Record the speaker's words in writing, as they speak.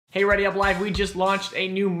Hey, ReadyUpLive, we just launched a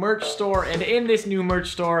new merch store, and in this new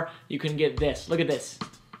merch store, you can get this. Look at this.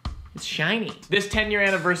 It's shiny. This 10-year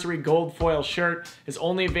anniversary gold foil shirt is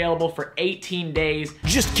only available for 18 days.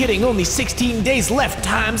 Just kidding, only 16 days left,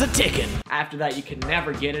 time's a ticking. After that, you can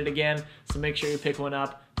never get it again, so make sure you pick one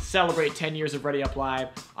up. Celebrate 10 years of ReadyUpLive.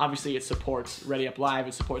 Obviously, it supports ReadyUpLive,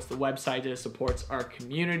 it supports the website, it supports our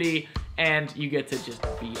community, and you get to just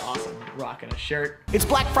be awesome rocking a shirt. It's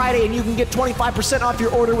Black Friday and you can get 25% off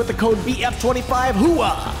your order with the code BF25.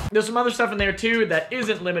 Hooah! There's some other stuff in there too that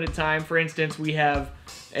isn't limited time. For instance, we have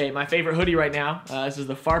my favorite hoodie right now. This is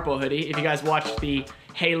the Farpo hoodie. If you guys watched the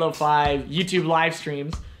Halo 5 YouTube live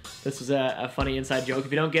streams, this was a funny inside joke.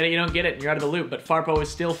 If you don't get it, you don't get it, and you're out of the loop. But Farpo is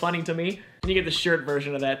still funny to me. And you get the shirt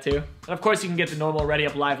version of that too. And of course, you can get the normal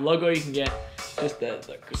ReadyUpLive logo. You can get just the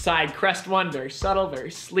side crest one, very subtle, very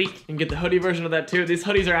sleek. You can get the hoodie version of that too. These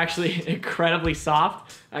hoodies are actually incredibly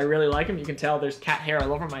soft. I really like them. You can tell there's cat hair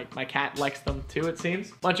all over them. My cat likes them too, it seems.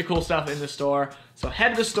 Bunch of cool stuff in the store. So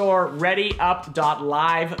head to the store,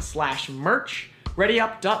 readyup.live/merch.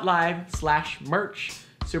 readyup.live/merch.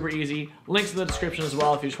 Super easy. Links in the description as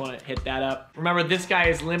well if you just want to hit that up. Remember, this guy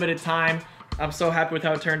is limited time. I'm so happy with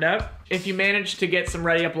how it turned out. If you managed to get some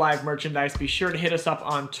ReadyUpLive merchandise, be sure to hit us up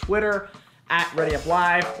on Twitter at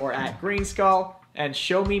ReadyUpLive or at Greenskull and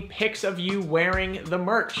show me pics of you wearing the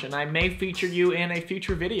merch, and I may feature you in a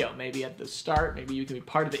future video. Maybe at the start, maybe you can be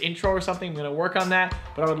part of the intro or something. I'm gonna work on that,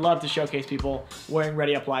 but I would love to showcase people wearing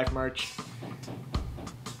ReadyUpLive merch.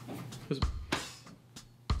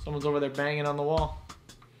 Someone's over there banging on the wall.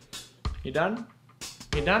 You done?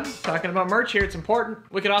 You done? Talking about merch here, it's important.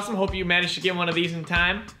 Wicked awesome, hope you managed to get one of these in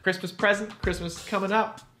time. Christmas present, Christmas is coming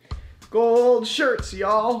up. Gold shirts,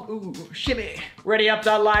 y'all. Ooh, shimmy.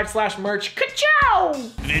 ReadyUp.live/merch. Ka-chow!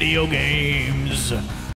 Video games.